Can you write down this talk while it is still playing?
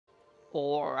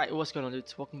Alright, what's going on,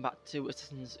 dudes? Welcome back to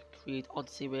Assassin's Creed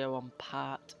Odyssey. We're on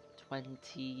part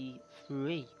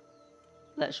 23.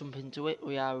 Let's jump into it.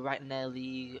 We are right near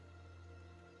the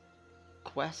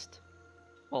quest,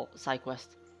 well, side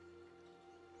quest,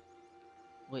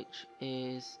 which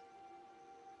is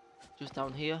just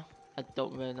down here. I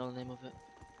don't really know the name of it,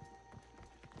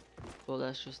 but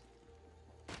let's just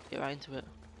get right into it.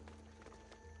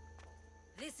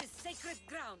 This is sacred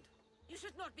ground. You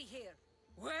should not be here.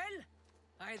 Well,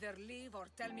 either leave or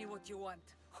tell me what you want.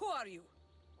 Who are you?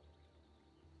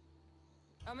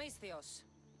 Amistios.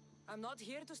 I'm not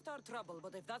here to start trouble,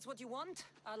 but if that's what you want,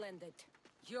 I'll end it.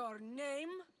 Your name?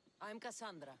 I'm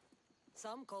Cassandra.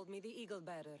 Some called me the Eagle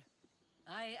Bearer.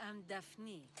 I am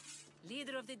Daphne,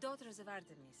 leader of the Daughters of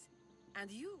Artemis.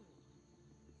 And you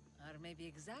are maybe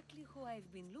exactly who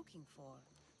I've been looking for.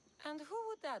 And who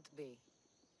would that be?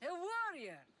 A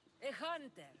warrior, a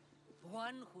hunter,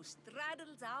 one who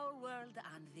straddles our world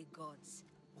and the gods.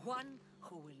 One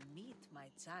who will meet my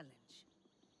challenge.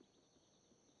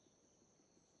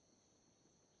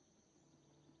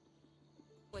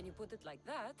 When you put it like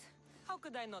that, how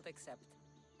could I not accept?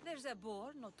 There's a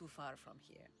boar not too far from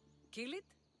here. Kill it,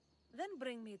 then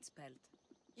bring me its pelt.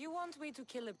 You want me to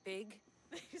kill a pig?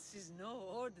 This is no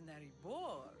ordinary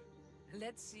boar.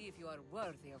 Let's see if you are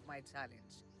worthy of my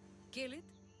challenge. Kill it,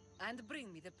 and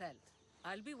bring me the pelt.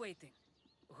 I'll be waiting,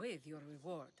 with your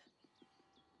reward.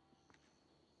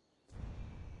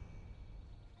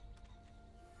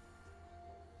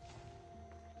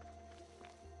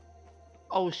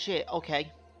 Oh shit,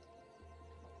 okay.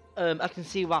 I can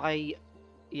see why.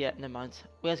 Yeah, never mind.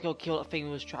 We have to go kill that thing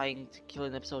we was trying to kill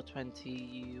in episode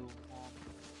 21.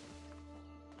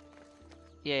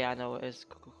 Yeah, I know it is.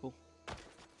 Cool.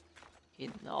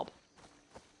 You knob.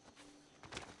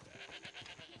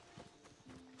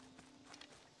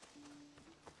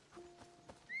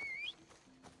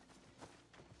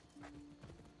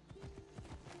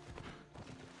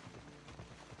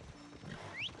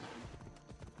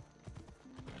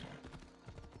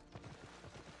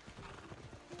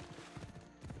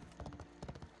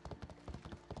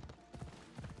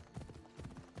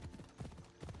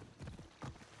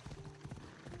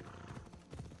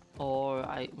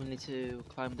 Alright, we need to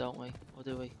climb, don't we? Or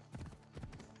do we?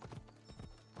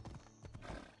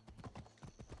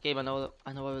 Game, I know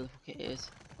where the fuck it is.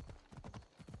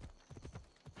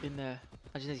 Been there.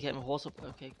 I just need to get my horse up.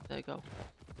 Okay, there you go.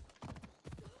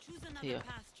 Choose another Here.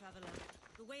 path, traveler.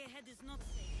 The way ahead is not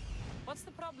safe. What's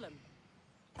the problem?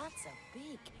 That's a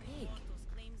big pig.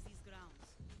 Mortos claims these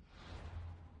grounds.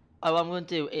 Oh, what I'm going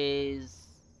to do is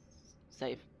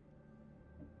save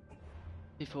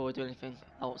before we do anything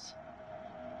else,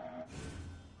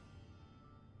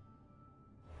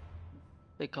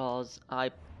 because I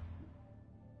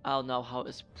don't know how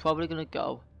it's probably gonna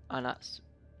go, and that's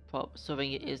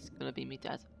something it is gonna be me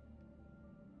dead.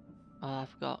 Oh, I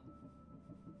forgot.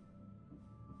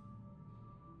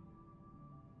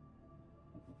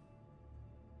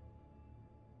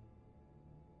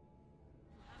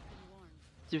 I've been warned.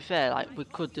 To be fair, like, we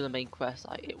could do the main quest,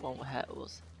 like, it won't hurt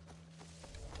us,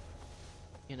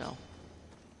 you know.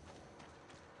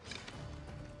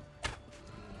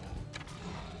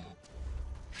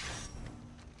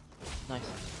 Nice.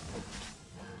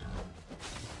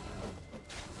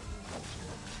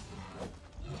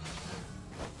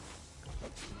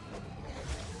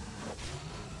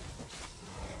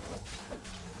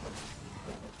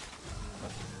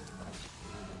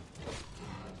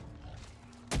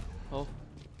 Oh.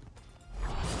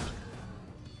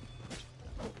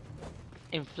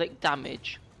 Inflict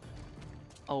damage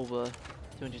over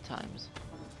 200 times.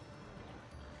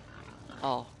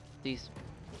 Oh, these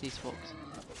fucks.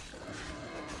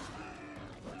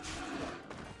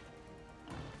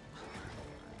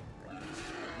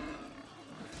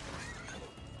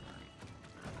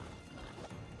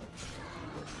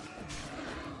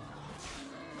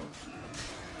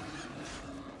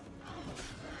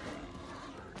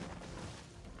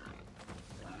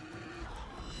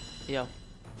 Yo,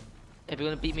 if you're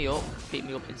gonna beat me up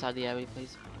inside the area,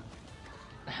 please.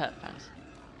 Thanks.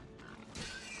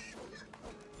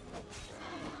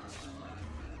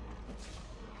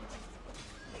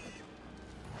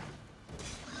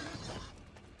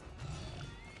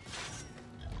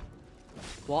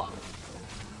 What?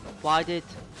 Why did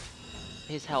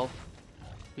his health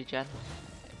regen?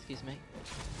 Excuse me.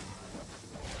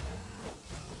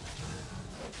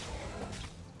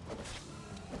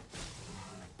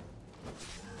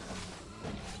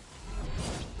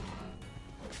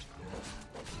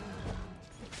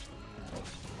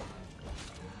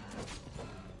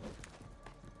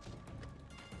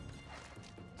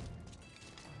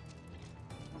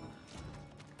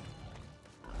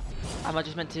 Am I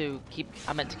just meant to keep?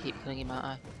 I meant to keep killing him, aren't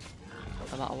I?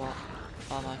 No matter what.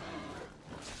 Or am I?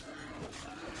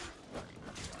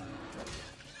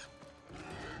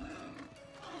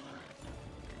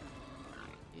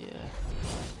 Yeah.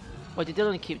 Wait, did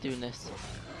Dylan keep doing this?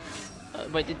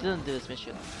 Wait, did Dylan do this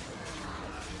mission?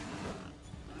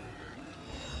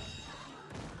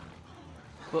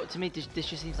 But to me, this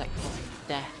just seems like fucking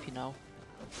death, you know?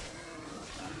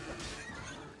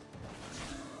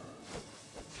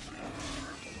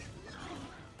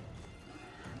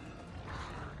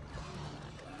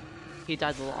 He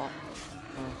died a lot.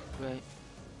 Oh, great.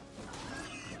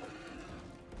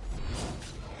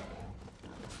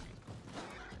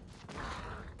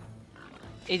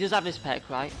 He does have his peck,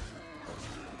 right?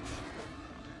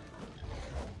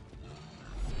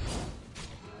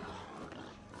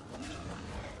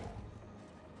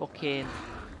 Fucking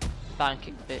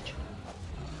banking bitch.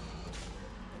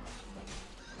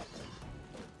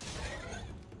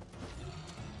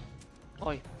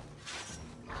 Oi.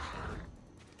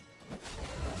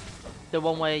 The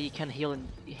one where you can heal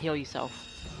yourself.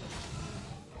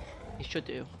 You should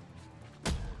do.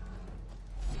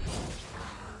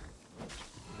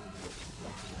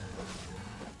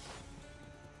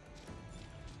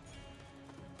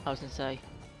 I was gonna say.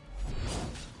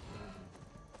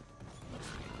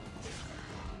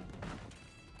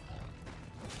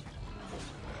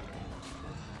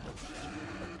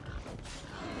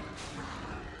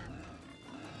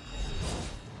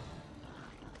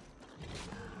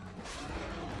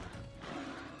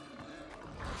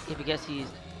 If he gets his,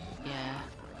 yeah,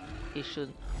 he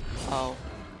shouldn't. Oh,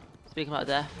 speaking about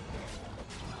death.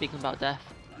 Speaking about death.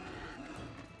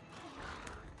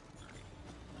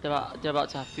 They're about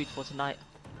to have food for tonight.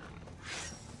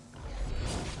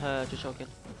 Just joking.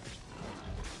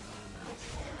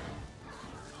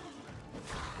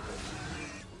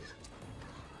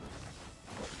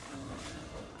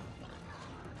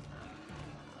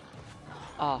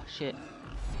 Oh shit.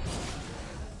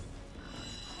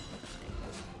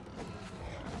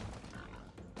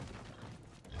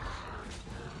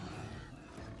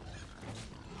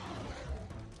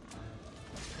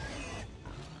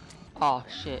 Oh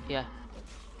shit, yeah.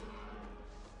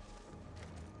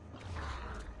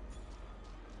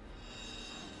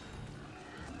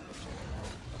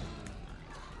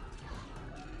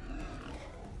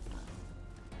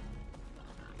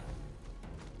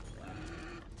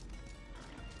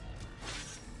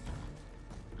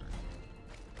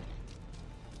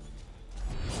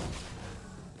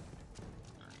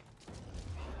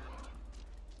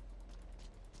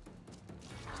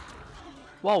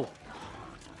 Whoa.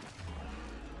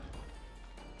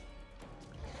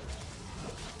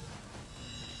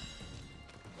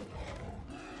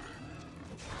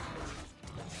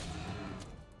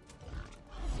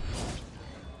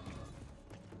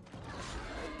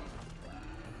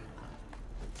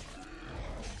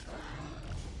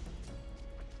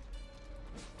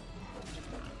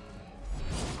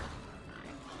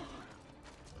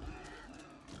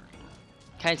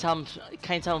 Can't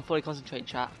you tell I'm fully concentrating,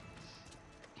 chat?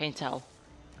 Can't tell.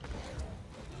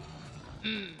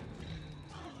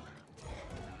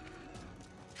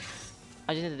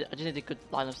 I just need a good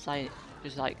line of sight.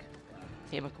 Just like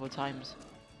hit him a couple of times.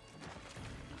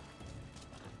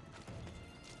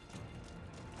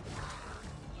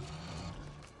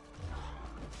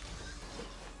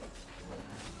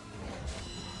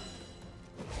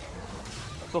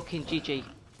 Fucking GG.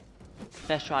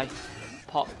 First try.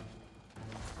 Pop.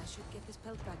 I should get this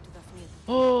pelt back to Daphne.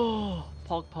 Oh,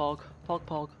 pog pog, pog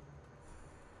pog.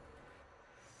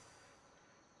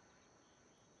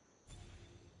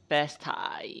 Best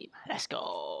time. Let's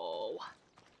go.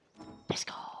 Let's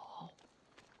go.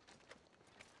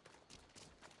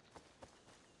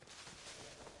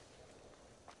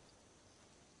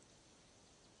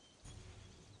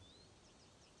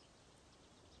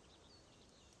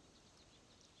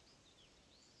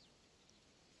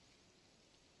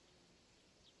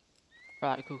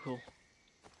 Right, cool.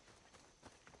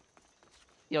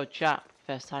 Yo, chat,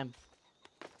 first time.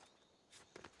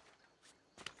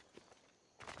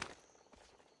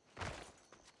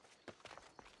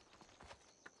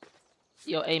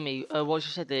 Yo, Amy, what you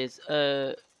said is,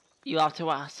 you have to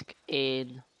ask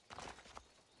in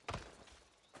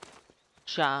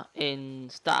chat,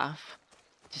 in staff,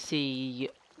 to see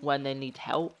when they need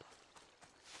help.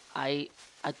 I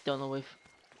don't know if...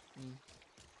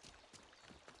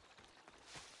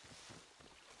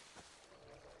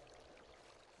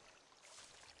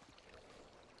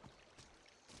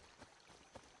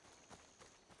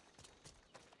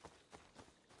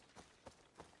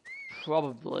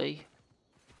 Probably.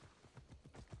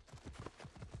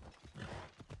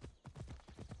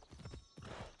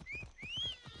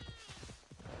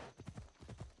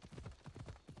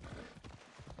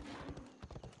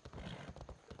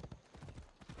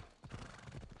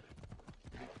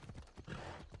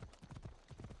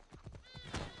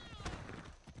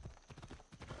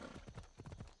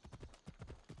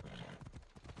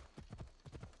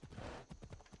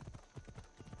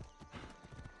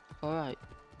 Alright.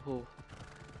 Ooh.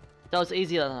 That was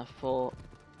easier than I thought.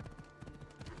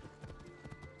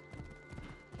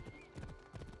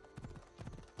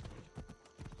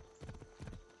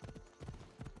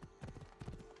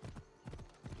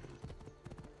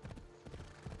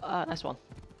 Nice one.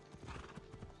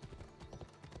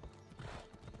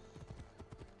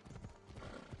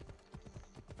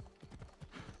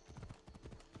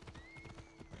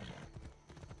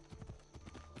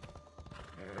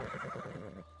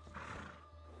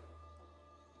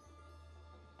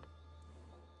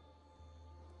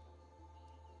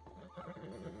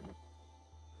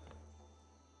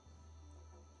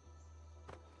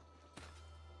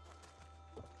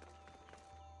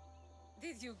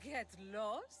 Did you get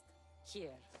lost?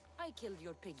 Here, I killed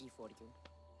your piggy for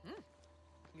you.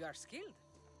 You are skilled.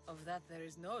 Of that there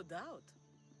is no doubt.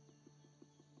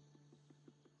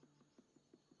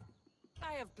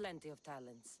 I have plenty of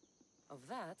talents. Of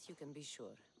that, you can be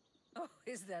sure. Oh,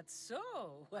 is that so?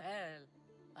 Well,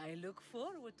 I look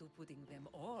forward to putting them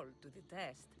all to the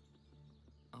test.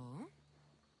 Oh?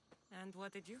 And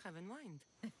what did you have in mind?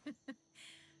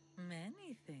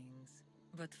 Many things.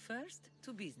 But first,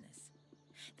 to business.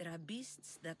 There are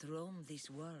beasts that roam this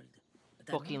world. But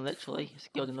are Fucking not literally fully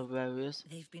skilled in of. other areas.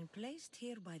 They've been placed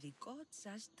here by the gods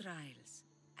as trials,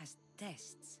 as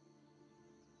tests.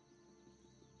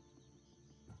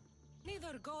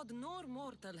 Neither god nor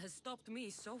mortal has stopped me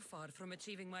so far from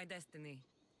achieving my destiny.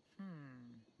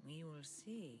 We will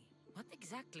see. What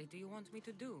exactly do you want me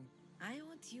to do? I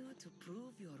want you to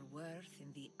prove your worth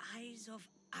in the eyes of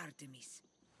Artemis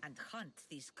and hunt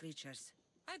these creatures.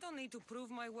 I don't need to prove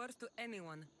my worth to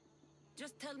anyone.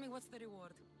 Just tell me what's the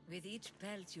reward. With each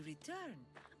pelt you return,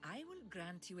 I will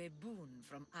grant you a boon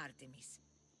from Artemis.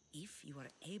 If you are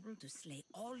able to slay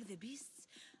all the beasts,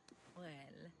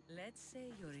 well, let's say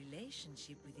your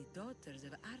relationship with the daughters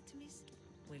of Artemis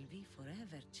will be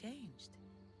forever changed.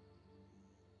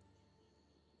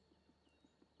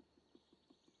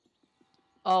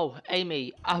 Oh,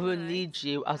 Amy, I will Alright, need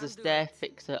you as a I'll do stair it.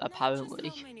 fixer, Now, apparently.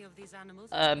 just how many of these animals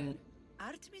are there?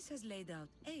 Artemis has laid out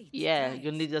 8 Yeah, trials,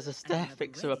 you'll need as a and stair you have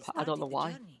fixer. already I don't know started the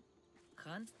why. journey.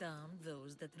 Hunt down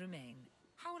those that remain.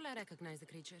 How will I recognize the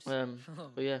creatures?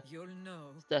 But yeah, You'll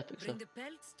know. stair fixer. Bring the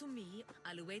pelts to me.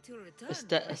 I'll await your return. A with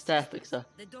my stair sisters, fixer.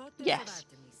 the daughters of Yes.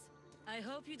 Artemis. I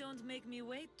hope you don't make me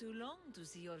wait too long to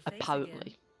see your face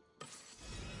Apparently. again.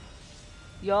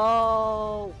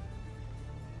 Yo!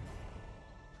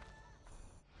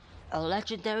 A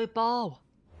legendary bow!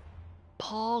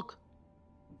 Pog!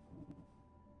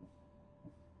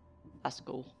 That's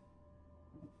cool.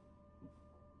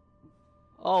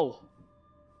 Oh!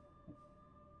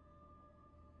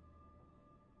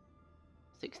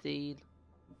 16.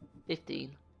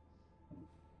 15.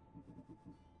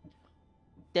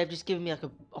 They've just given me like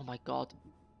a... Oh my god.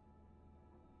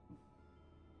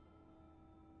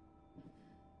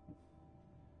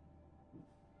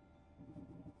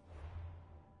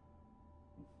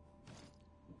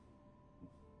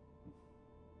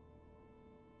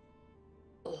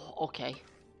 Oh, okay.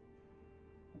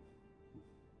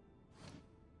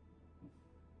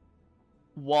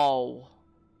 Whoa.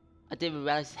 I didn't even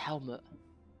realize his helmet.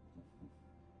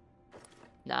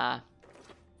 Nah.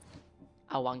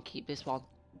 I want to keep this one.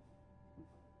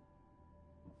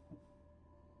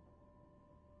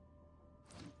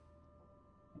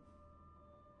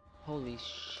 Holy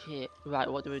shit. Right,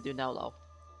 what do we do now though?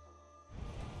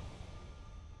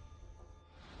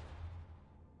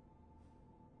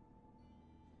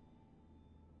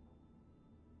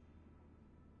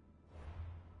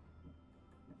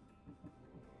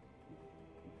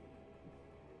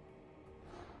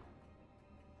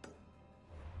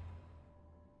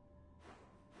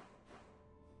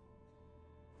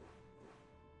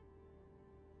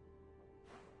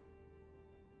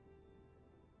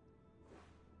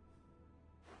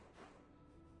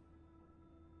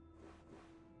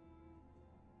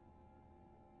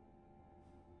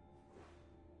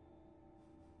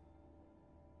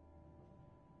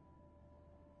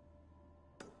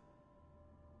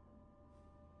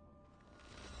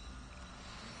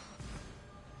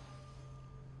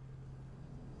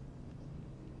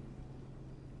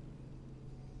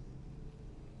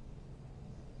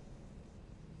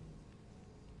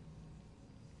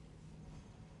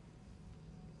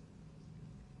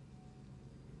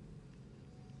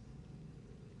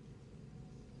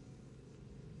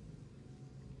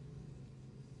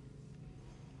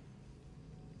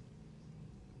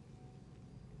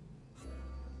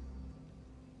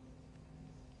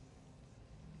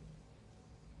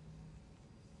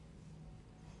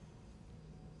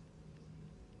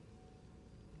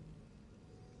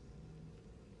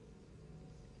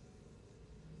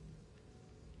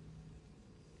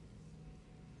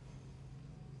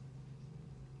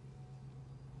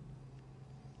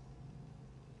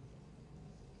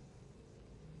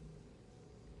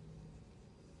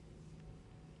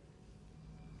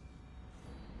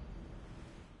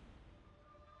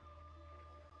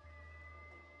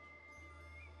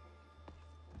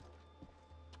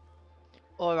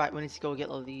 Alright, we need to go get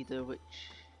the leader, which...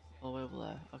 Oh, over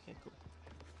there. Okay, cool.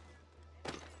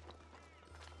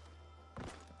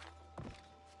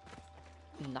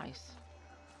 Nice.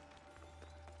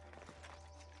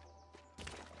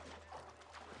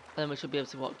 And then we should be able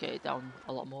to what, get it down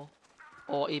a lot more.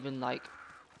 Or even like...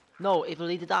 No, if the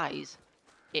leader dies,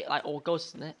 it like all goes,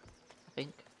 isn't it? I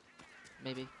think.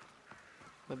 Maybe.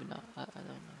 Maybe not. I don't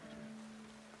know.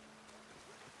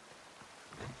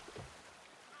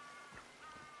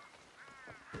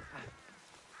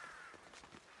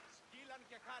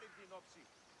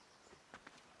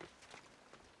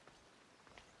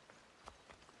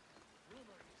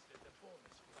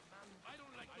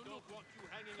 I don't want you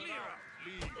hanging around.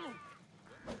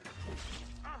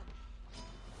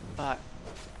 Alright.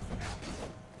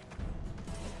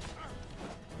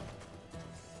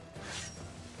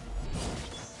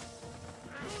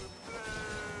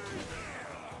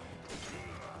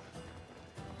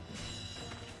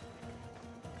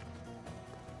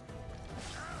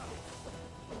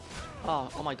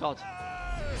 Oh my god.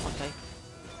 Okay.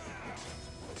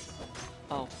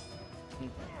 Oh.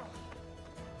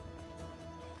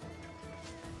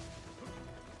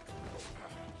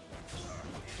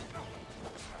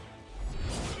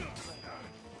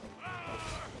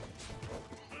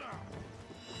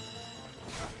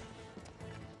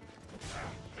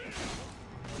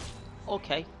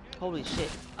 Okay. Holy shit.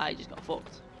 I just got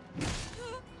fucked.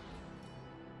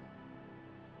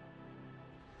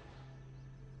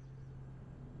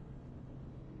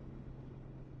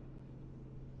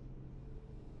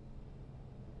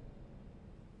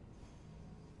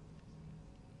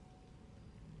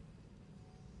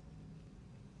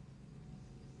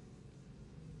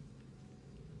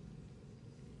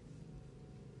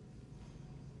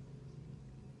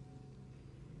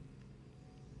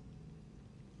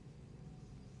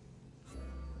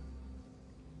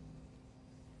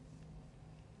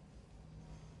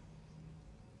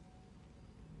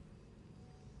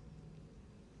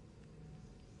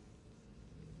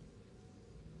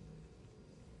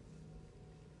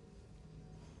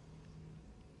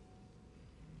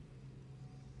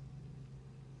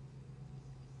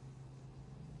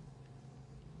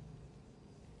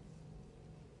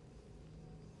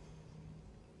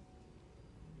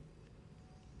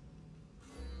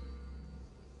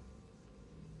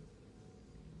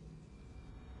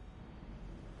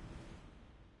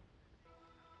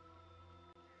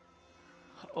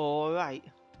 Alright,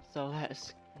 so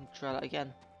let's try that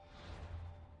again.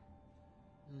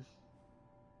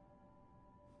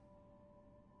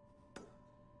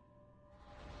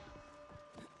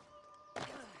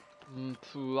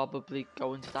 Probably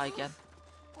going to die again,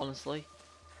 honestly.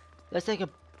 Let's take a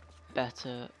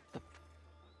better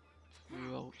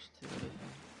approach to it.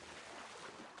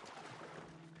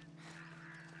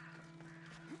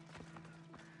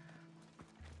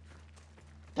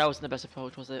 That wasn't the best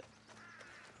approach, was it?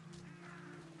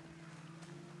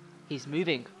 He's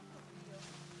moving.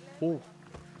 Oh.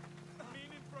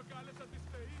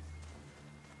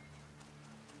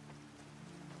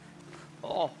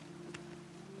 Oh.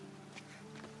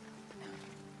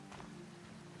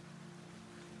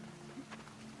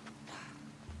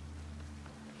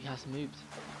 He has moved.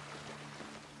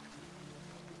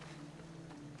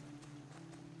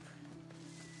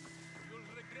 You'll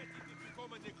regret it if you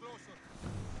come any closer.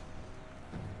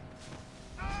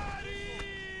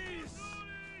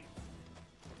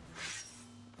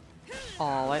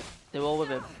 Oh wait, they're all with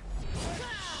him.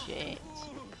 Shit.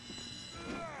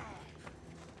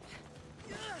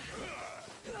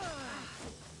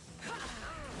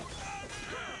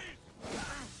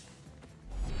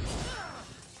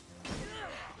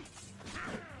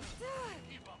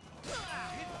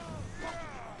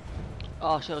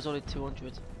 Oh shit, it was only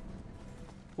 200.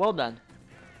 Well then.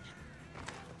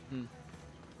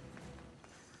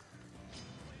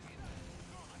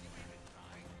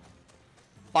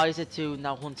 Why is it 2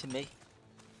 now hunting me?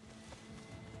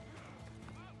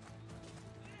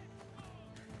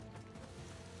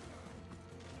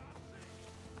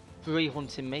 Three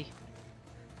hunting me.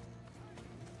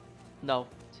 No,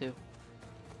 2.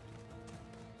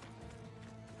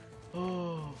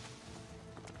 Oh.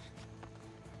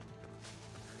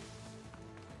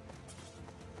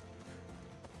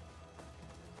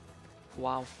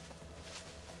 Wow.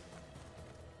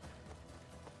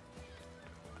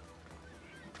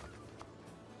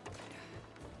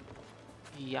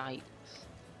 Yikes.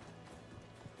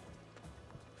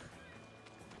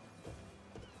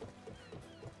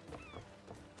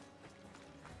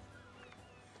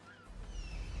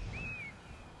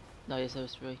 No, yes, there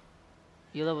was 3.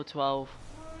 You're level 12.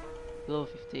 You're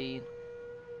level 15.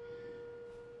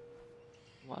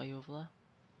 What are you over there?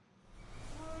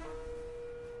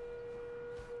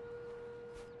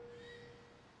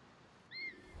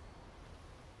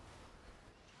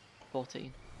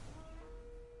 $14.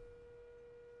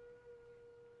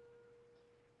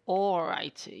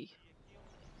 Alrighty.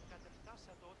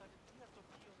 Κατεφτάσατε όταν μία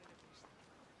τοπίο δεν επίστη.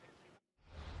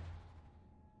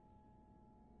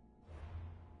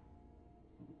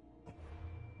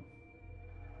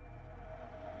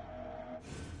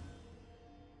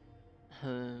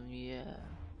 Yeah.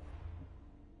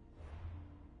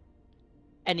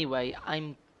 Anyway,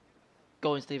 I'm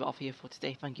going to leave it off here for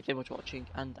today. Thank you very much for watching,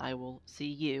 and I will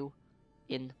see you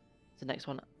in the next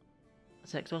one.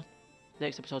 The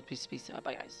next episode. Peace, peace.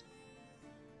 Bye, guys.